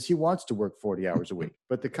 because he wants to work 40 hours a week.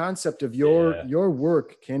 But the concept of your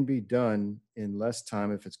work can be done in less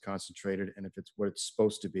time if it's concentrated and if it's what it's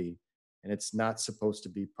supposed to be, and it's not supposed to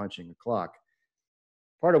be punching a clock.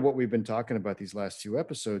 Part of what we've been talking about these last 2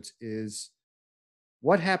 episodes is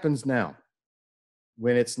what happens now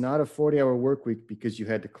when it's not a 40-hour work week because you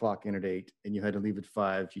had to clock in at 8 and you had to leave at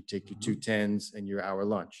 5, you take your 2 10s and your hour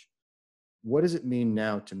lunch. What does it mean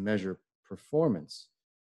now to measure performance?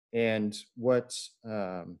 And what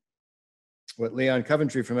Leon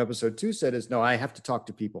Coventry from episode 2 said is, no, I have to talk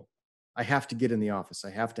to people. I have to get in the office. I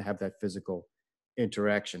have to have that physical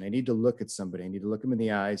interaction. I need to look at somebody. I need to look them in the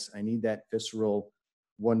eyes. I need that visceral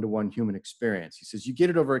one-to-one human experience. He says, you get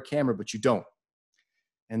it over a camera, but you don't.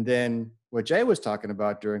 And then what Jay was talking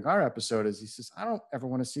about during our episode is he says, I don't ever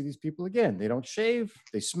want to see these people again. They don't shave.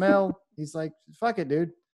 They smell. He's like, fuck it,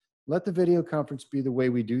 dude. Let the video conference be the way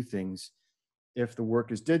we do things if the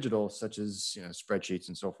work is digital, such as spreadsheets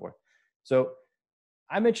and so forth. So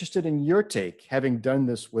I'm interested in your take, having done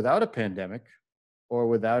this without a pandemic or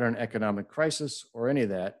without an economic crisis or any of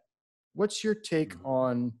that. What's your take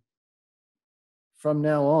on, from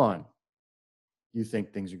now on, you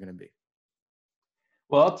think things are going to be?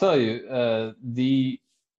 Well, I'll tell you, the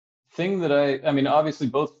thing that I mean, obviously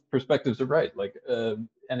both perspectives are right.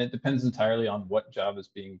 And it depends entirely on what job is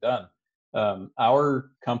being done.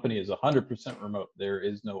 Our company is 100% remote. There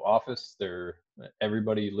is no office.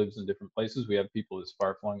 Everybody lives in different places. We have people as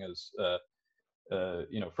far flung as,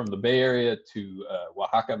 from the Bay Area to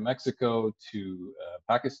Oaxaca, Mexico, to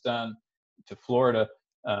Pakistan, to Florida,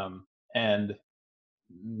 and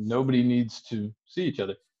nobody needs to see each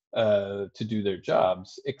other to do their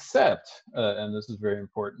jobs, except, and this is very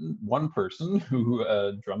important, one person who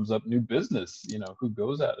drums up new business, who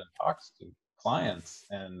goes out and talks to clients,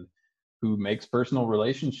 and who makes personal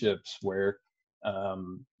relationships where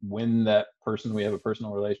when that person we have a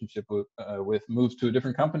personal relationship with moves to a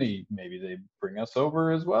different company, maybe they bring us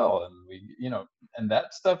over as well, and and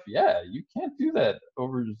that stuff, yeah, you can't do that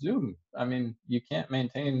over Zoom. I mean, you can't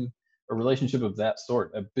maintain a relationship of that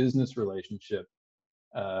sort, a business relationship,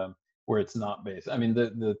 where it's not based. I mean,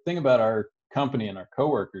 the thing about our company and our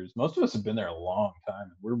coworkers, most of us have been there a long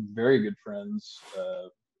time. We're very good friends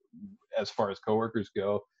as far as coworkers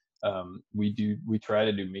go. We try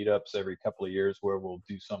to do meetups every couple of years where we'll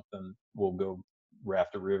do something. We'll go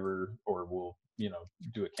raft a river, or we'll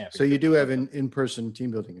do a camping So you trip do or have something. in-person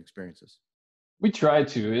team building experiences. We try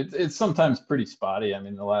to. It's sometimes pretty spotty. I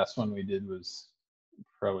mean, the last one we did was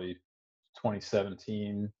probably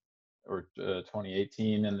 2017 or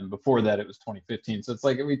 2018, and then before that it was 2015. So it's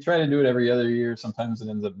like we try to do it every other year. Sometimes it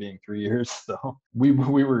ends up being 3 years. So we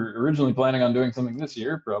were originally planning on doing something this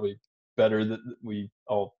year, probably better that we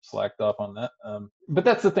all slacked off on that. But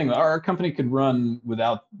that's the thing. Our company could run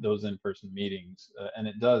without those in-person meetings, and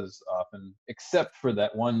it does often, except for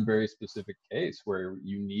that one very specific case where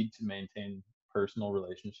you need to maintain personal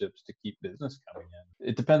relationships to keep business coming in.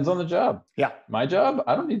 It depends on the job. Yeah. My job,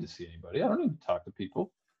 I don't need to see anybody. I don't need to talk to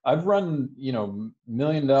people. I've run, $1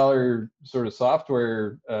 million sort of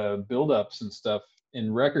software buildups and stuff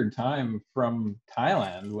in record time from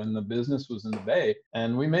Thailand when the business was in the Bay,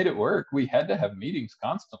 and we made it work. We had to have meetings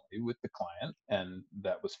constantly with the client, and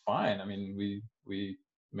that was fine. I mean, we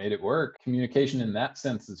made it work. Communication in that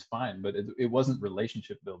sense is fine, but it wasn't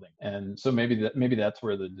relationship building. And so maybe that's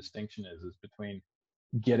where the distinction is between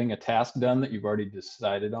getting a task done that you've already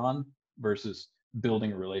decided on versus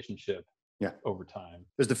building a relationship over time.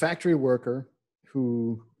 There's the factory worker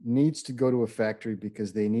who needs to go to a factory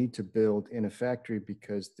because they need to build in a factory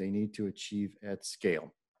because they need to achieve at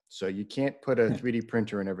scale. So you can't put a 3D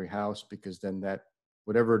printer in every house, because then that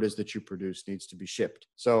whatever it is that you produce needs to be shipped.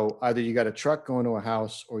 So either you got a truck going to a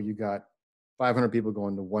house, or you got 500 people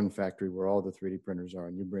going to one factory where all the 3D printers are,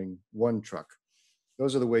 and you bring one truck.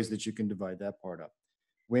 Those are the ways that you can divide that part up.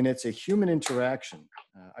 When it's a human interaction,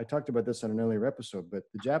 I talked about this on an earlier episode, but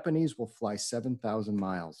the Japanese will fly 7,000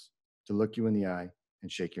 miles to look you in the eye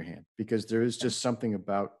and shake your hand, because there is just something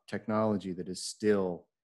about technology that is still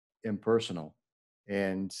impersonal.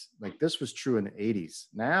 And like, this was true in the 80s.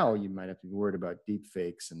 Now you might have to be worried about deep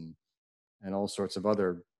fakes and all sorts of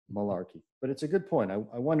other malarkey. But it's a good point. I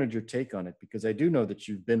wanted your take on it, because I do know that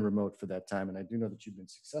you've been remote for that time, and I do know that you've been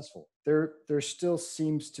successful. There still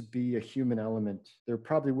seems to be a human element. There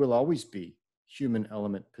probably will always be human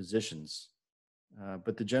element positions.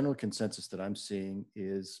 But the general consensus that I'm seeing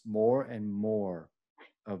is more and more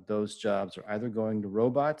of those jobs are either going to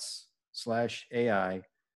robots/AI,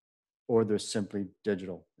 or they're simply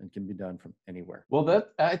digital and can be done from anywhere. Well,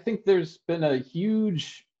 I think there's been a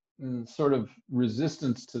huge sort of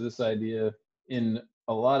resistance to this idea in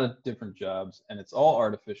a lot of different jobs, and it's all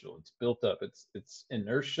artificial. It's built up. It's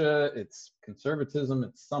inertia. It's conservatism.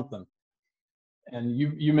 It's something. And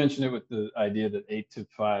you mentioned it with the idea that 8 to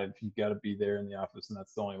 5, you've got to be there in the office, and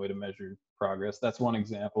that's the only way to measure progress. That's one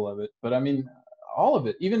example of it. But I mean, all of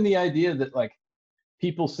it, even the idea that like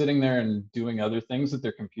people sitting there and doing other things at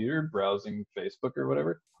their computer, browsing Facebook or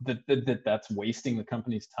whatever, that's wasting the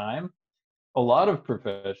company's time. A lot of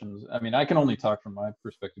professions, I mean, I can only talk from my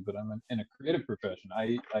perspective, but I'm in a creative profession.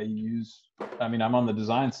 I'm on the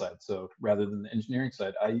design side, so rather than the engineering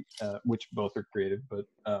side, which both are creative, but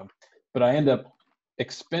I end up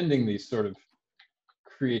expending these sort of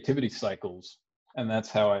creativity cycles, and that's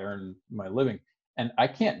how I earn my living. And I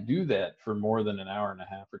can't do that for more than an hour and a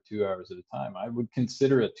half or 2 hours at a time. I would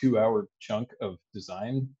consider a 2-hour chunk of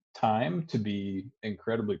design time to be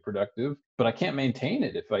incredibly productive, but I can't maintain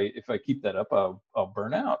it. If I keep that up, I'll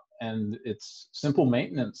burn out. And it's simple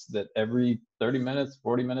maintenance that every 30 minutes,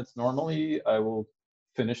 40 minutes, normally I will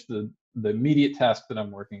finish the immediate task that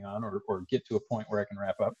I'm working on, or get to a point where I can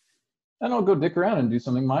wrap up. And I'll go dick around and do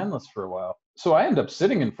something mindless for a while. So I end up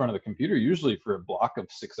sitting in front of the computer usually for a block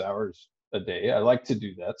of 6 hours a day. I like to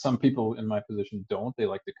do that. Some people in my position don't. They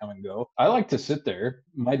like to come and go. I like to sit there.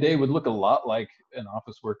 My day would look a lot like an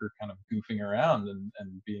office worker kind of goofing around and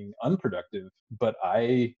being unproductive. But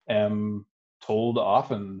I am told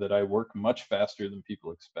often that I work much faster than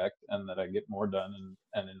people expect, and that I get more done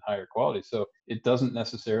and in higher quality. So it doesn't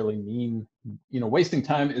necessarily mean, wasting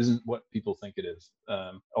time isn't what people think it is.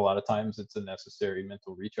 A lot of times it's a necessary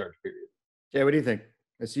mental recharge period. Yeah, what do you think?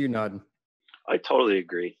 I see you nodding. I totally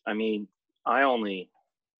agree. I mean, I'm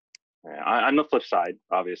the flip side,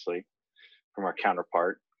 obviously, from our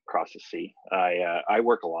counterpart across the sea. I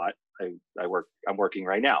work a lot. I'm working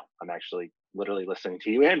right now. I'm actually literally listening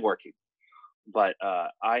to you and working. But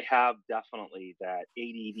I have definitely that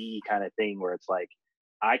ADD kind of thing where it's like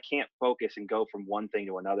I can't focus and go from one thing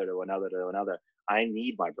to another to another to another. I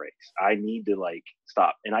need my breaks. I need to like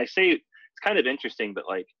stop. And I say it's kind of interesting, but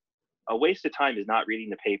like a waste of time is not reading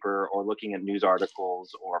the paper or looking at news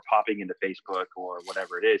articles or popping into Facebook or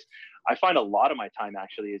whatever it is. I find a lot of my time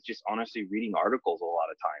actually is just honestly reading articles a lot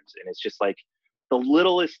of times. And it's just like the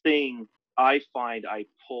littlest thing I find I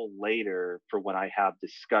pull later for when I have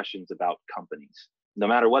discussions about companies, no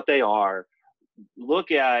matter what they are.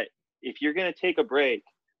 Look at, if you're going to take a break,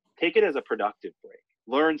 take it as a productive break.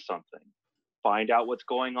 Learn something. Find out what's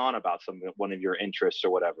going on about one of your interests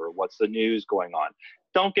or whatever. What's the news going on?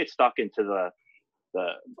 Don't get stuck into the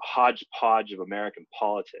hodgepodge of American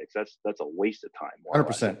politics. That's a waste of time more or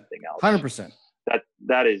less than 100%. anything else. 100%.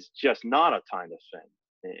 That is just not a time to spend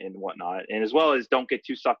and whatnot. And as well as don't get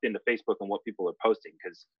too sucked into Facebook and what people are posting,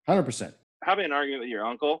 because 100%. having an argument with your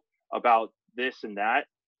uncle about this and that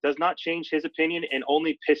does not change his opinion and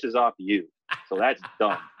only pisses off you. So that's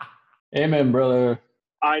dumb. Amen, brother.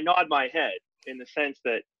 I nod my head in the sense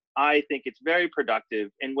that I think it's very productive.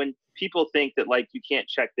 And when people think that like you can't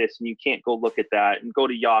check this and you can't go look at that and go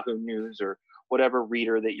to Yahoo News or whatever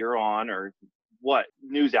reader that you're on or what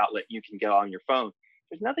news outlet you can get on your phone,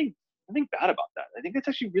 there's nothing bad about that. I think it's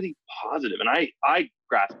actually really positive, and I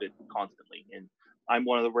grasp it constantly. And I'm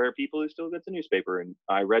one of the rare people who still gets a newspaper. And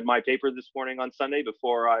I read my paper this morning on Sunday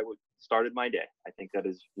before I started my day. I think that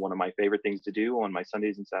is one of my favorite things to do on my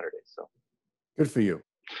Sundays and Saturdays. So good for you.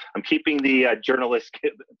 I'm keeping the journalist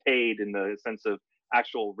paid in the sense of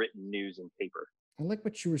actual written news and paper. I like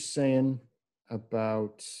what you were saying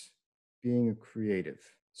about being a creative.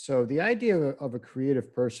 So the idea of a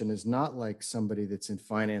creative person is not like somebody that's in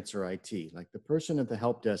finance or IT. Like the person at the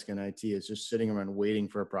help desk in IT is just sitting around waiting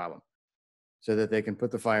for a problem so that they can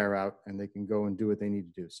put the fire out and they can go and do what they need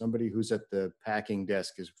to do. Somebody who's at the packing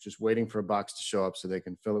desk is just waiting for a box to show up so they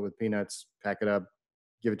can fill it with peanuts, pack it up,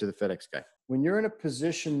 give it to the FedEx guy. When you're in a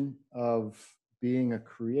position of being a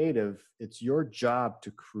creative, it's your job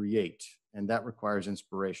to create, and that requires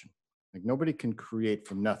inspiration. Like nobody can create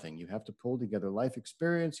from nothing. You have to pull together life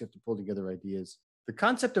experience. You have to pull together ideas. The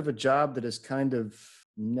concept of a job that is kind of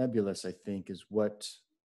nebulous, I think, is what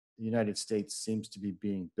the United States seems to be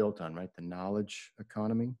being built on, right? The knowledge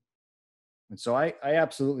economy. And so I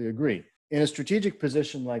absolutely agree. In a strategic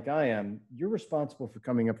position like I am, you're responsible for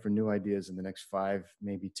coming up for new ideas in the next 5,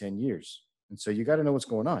 maybe 10 years. And so you got to know what's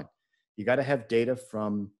going on. You got to have data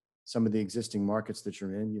from some of the existing markets that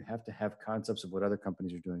you're in. You have to have concepts of what other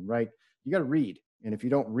companies are doing right. You got to read. And if you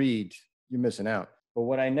don't read, you're missing out. But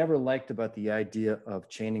what I never liked about the idea of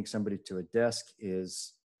chaining somebody to a desk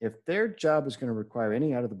is if their job is going to require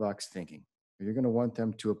any out of the box thinking, or you're going to want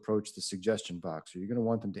them to approach the suggestion box, or you're going to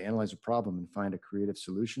want them to analyze a problem and find a creative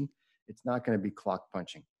solution, it's not going to be clock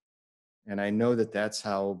punching. And I know that that's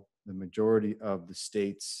how the majority of the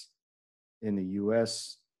states in the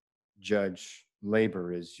US judge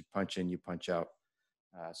labor is you punch in, you punch out.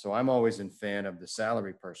 So I'm always in fan of the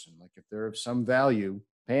salary person. Like if they're of some value,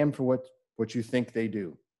 pay them for what you think they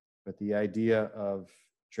do. But the idea of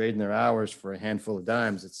trading their hours for a handful of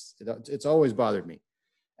dimes, it's always bothered me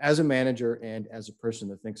as a manager and as a person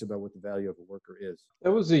that thinks about what the value of a worker is.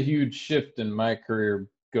 That was a huge shift in my career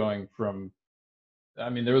going from, I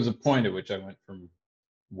mean, there was a point at which I went from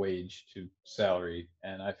wage to salary,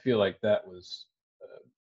 and I feel like that was a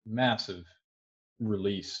massive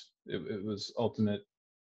release. It was ultimate,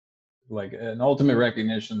 like an ultimate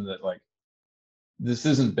recognition that like this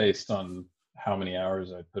isn't based on how many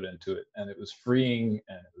hours I put into it, and it was freeing,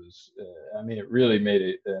 and it was I mean, it really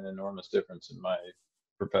made an enormous difference in my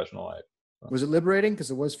professional life. Was it liberating? Because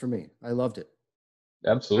it was for me. I loved it.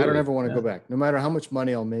 Absolutely. I don't ever want to go back. No matter how much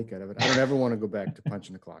money I'll make out of it, I don't ever want to go back to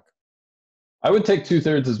punching the clock. I would take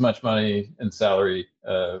 2/3 as much money in salary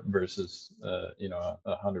versus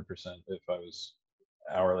 100% if I was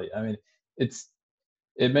hourly. I mean,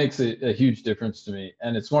 it makes a huge difference to me,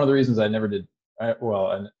 and it's one of the reasons I never did. I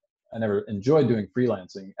never enjoyed doing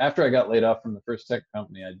freelancing. After I got laid off from the first tech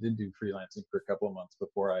company, I did do freelancing for a couple of months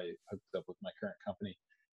before I hooked up with my current company,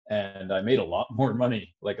 and I made a lot more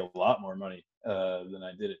money, like a lot more money than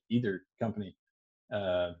I did at either company.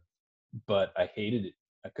 But I hated it.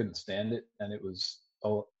 I couldn't stand it, and it was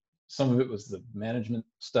some of it was the management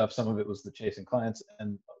stuff, some of it was the chasing clients,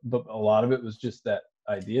 but a lot of it was just that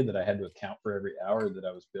idea that I had to account for every hour that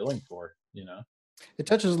I was billing for. It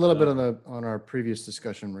touches a little bit on our previous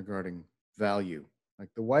discussion regarding value.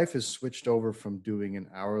 Like the wife has switched over from doing an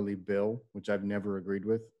hourly bill, which I've never agreed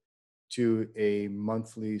with, to a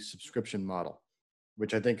monthly subscription model,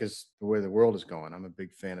 which I think is the way the world is going. I'm a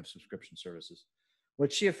big fan of subscription services.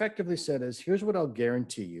 What she effectively said is, here's what I'll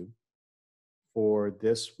guarantee you for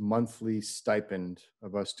this monthly stipend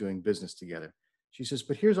of us doing business together. She says,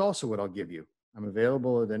 but here's also what I'll give you. I'm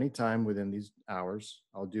available at any time within these hours.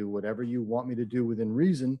 I'll do whatever you want me to do within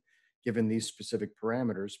reason, given these specific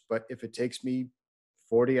parameters. But if it takes me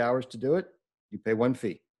 40 hours to do it, you pay one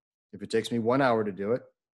fee. If it takes me 1 hour to do it,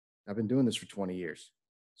 I've been doing this for 20 years.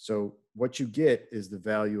 So what you get is the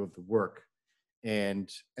value of the work.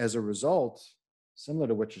 And as a result, similar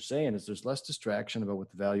to what you're saying, is there's less distraction about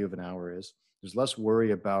what the value of an hour is. There's less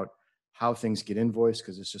worry about how things get invoiced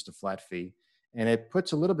because it's just a flat fee. And it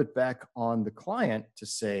puts a little bit back on the client to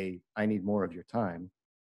say, I need more of your time.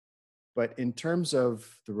 But in terms of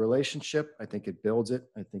the relationship, I think it builds it.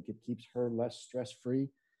 I think it keeps her less stress-free.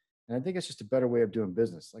 And I think it's just a better way of doing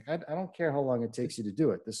business. Like, I don't care how long it takes you to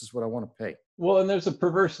do it. This is what I want to pay. Well, and there's a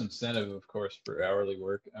perverse incentive, of course, for hourly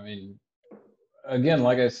work. I mean, again,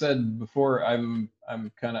 like I said before, I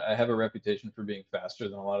have a reputation for being faster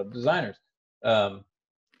than a lot of designers.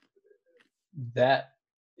 That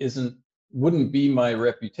wouldn't be my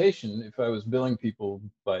reputation if I was billing people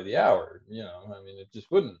by the hour. I mean, it just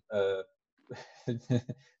wouldn't. I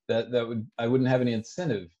wouldn't have any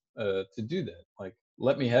incentive to do that. Like,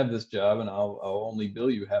 let me have this job, and I'll only bill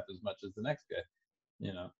you half as much as the next guy.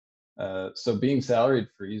 So being salaried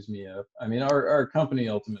frees me up. I mean, our company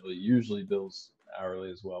ultimately usually bills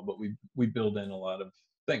hourly as well, but we build in a lot of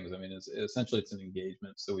things. I mean, essentially it's an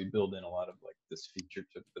engagement, so we build in a lot of, like, this feature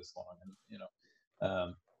took this long,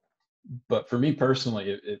 and but for me personally,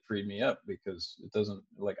 it freed me up because it doesn't,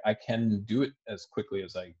 like, I can do it as quickly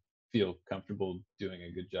as I feel comfortable doing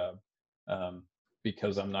a good job,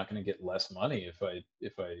 because I'm not going to get less money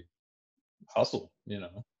if I hustle,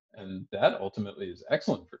 and that ultimately is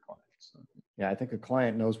excellent for clients. Yeah, I think a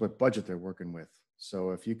client knows what budget they're working with.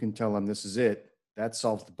 So if you can tell them this is it, that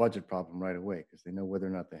solves the budget problem right away because they know whether or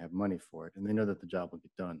not they have money for it, and they know that the job will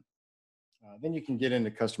get done. Then you can get into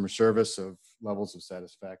customer service of levels of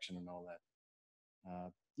satisfaction and all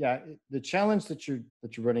that. The challenge that you're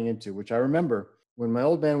running into, which I remember when my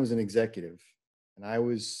old man was an executive and I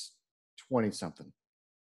was 20 something,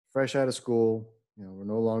 fresh out of school. We're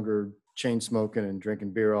no longer chain smoking and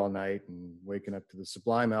drinking beer all night and waking up to the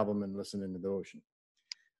Sublime album and listening to the ocean.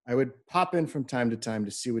 I would pop in from time to time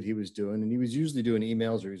to see what he was doing, and he was usually doing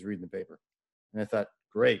emails or he was reading the paper. And I thought,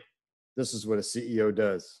 great, this is what a CEO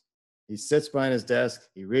does. He sits behind his desk,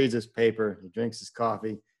 he reads his paper, he drinks his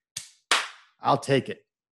coffee. I'll take it.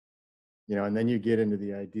 And then you get into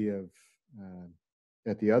the idea of,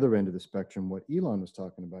 at the other end of the spectrum, what Elon was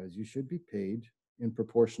talking about is you should be paid in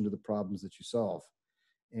proportion to the problems that you solve.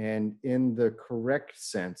 And in the correct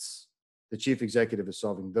sense, the chief executive is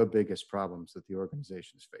solving the biggest problems that the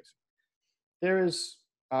organization is facing. There is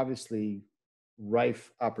obviously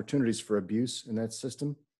rife opportunities for abuse in that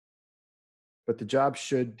system, but the job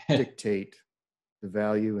should dictate the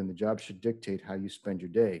value, and the job should dictate how you spend your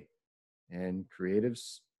day. And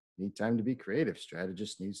creatives need time to be creative.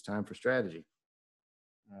 Strategists needs time for strategy.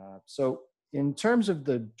 So in terms of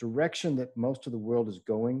the direction that most of the world is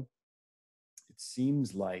going, it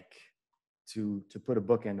seems like, to put a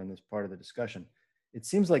bookend on this part of the discussion, it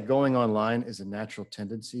seems like going online is a natural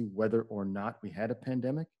tendency, whether or not we had a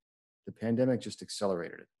pandemic. The pandemic just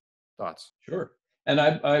accelerated it. Thoughts? Sure. And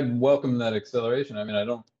I welcome that acceleration. I mean, I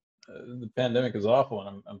don't, the pandemic is awful,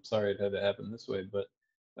 and I'm sorry it had to happen this way, but,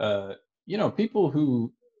 people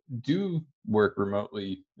who do work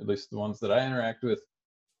remotely, at least the ones that I interact with,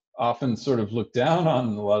 often sort of look down on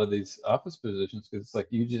a lot of these office positions because it's like,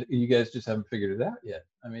 you guys just haven't figured it out yet.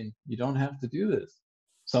 I mean, you don't have to do this.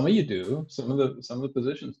 Some of you do, some of the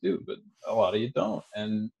positions do, but a lot of you don't.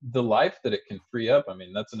 And the life that it can free up, I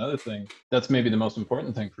mean, that's another thing. That's maybe the most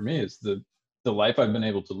important thing for me, is the life I've been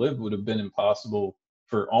able to live would have been impossible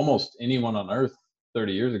for almost anyone on earth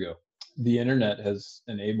 30 years ago. The internet has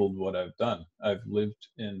enabled what I've done. I've lived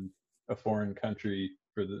in a foreign country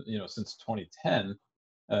for since 2010,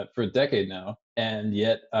 for a decade now, and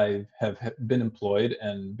yet I have been employed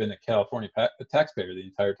and been a California taxpayer the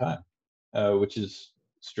entire time, which is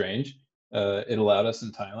strange. It allowed us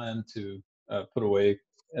in Thailand to put away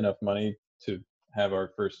enough money to have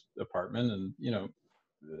our first apartment, and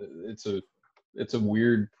it's a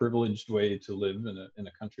weird, privileged way to live in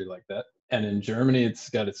a country like that. And in Germany, it's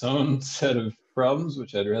got its own set of problems,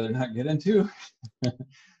 which I'd rather not get into.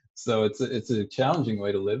 So it's a challenging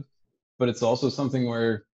way to live, but it's also something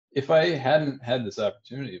where if I hadn't had this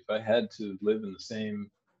opportunity, if I had to live in the same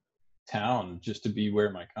town just to be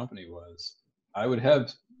where my company was, I would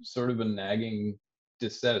have sort of a nagging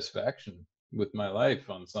dissatisfaction with my life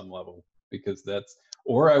on some level, because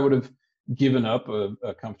or I would have given up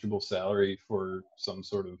a comfortable salary for some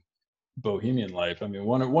sort of bohemian life. I mean,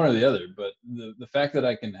 one or the other. But the fact that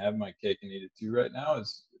I can have my cake and eat it too right now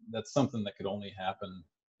that's something that could only happen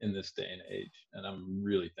in this day and age, and I'm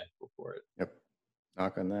really thankful for it. Yep.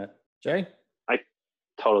 Knock on that. Jay? I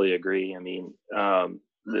totally agree. I mean,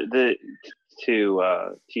 the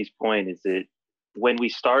to T's point is that when we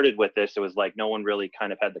started with this, it was like no one really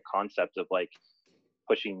kind of had the concept of like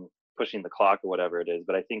pushing the clock or whatever it is.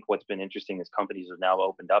 But I think what's been interesting is companies have now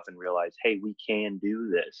opened up and realized, hey, we can do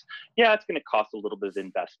this. Yeah, it's going to cost a little bit of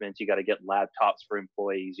investment. You got to get laptops for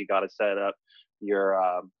employees. You got to set up your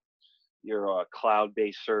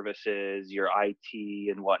cloud-based services, your IT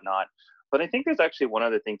and whatnot. But I think there's actually one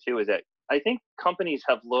other thing too, is that I think companies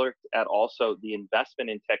have looked at also the investment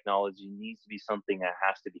in technology needs to be something that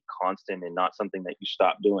has to be constant and not something that you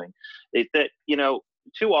stop doing. It's that,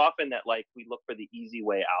 too often that like we look for the easy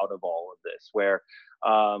way out of all of this, where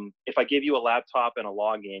if I give you a laptop and a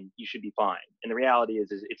login, you should be fine. And the reality is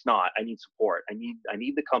it's not. I need support. I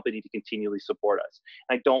need the company to continually support us.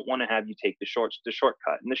 I don't want to have you take the shortcut.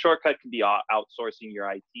 And the shortcut can be outsourcing your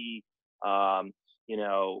IT,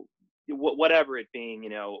 whatever it being,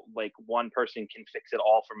 like one person can fix it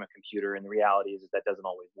all from a computer. And the reality is that doesn't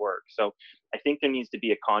always work. So I think there needs to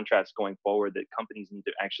be a contrast going forward that companies need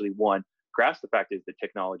to actually, one, grasp the fact is that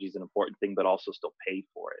technology is an important thing, but also still pay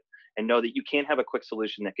for it, and know that you can't have a quick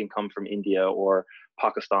solution that can come from India or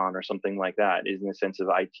Pakistan or something like that, is in the sense of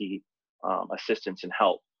IT assistance and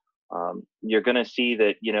help. You're going to see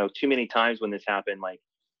that, too many times when this happened, like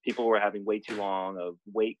people were having way too long of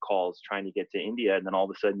wait calls trying to get to India. And then all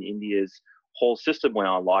of a sudden India's whole system went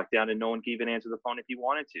on lockdown and no one could even answer the phone if he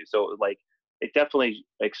wanted to. So like it definitely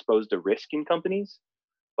exposed a risk in companies.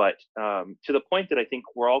 But to the point that I think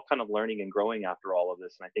we're all kind of learning and growing after all of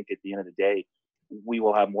this. And I think at the end of the day, we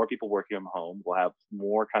will have more people working from home. We'll have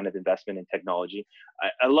more kind of investment in technology.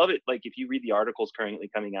 I love it. Like if you read the articles currently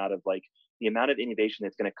coming out of like the amount of innovation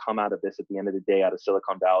that's going to come out of this at the end of the day, out of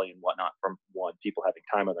Silicon Valley and whatnot, from one, people having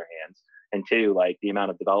time on their hands, and two, like the amount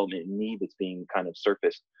of development and need that's being kind of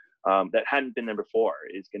surfaced that hadn't been there before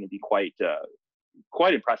is going to be quite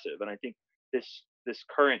impressive. And I think this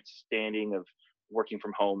current standing of working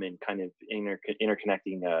from home and kind of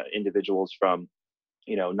interconnecting individuals from,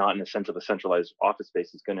 not in the sense of a centralized office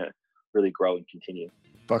space, is going to really grow and continue.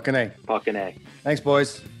 Fucking A. Fucking A. Thanks,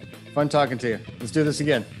 boys. Fun talking to you. Let's do this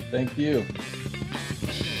again. Thank you.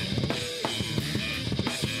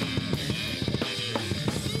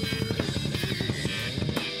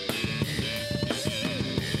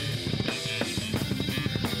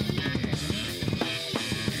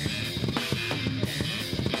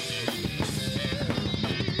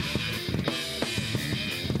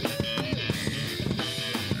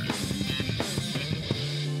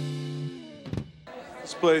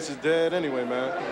 This place is dead anyway, man.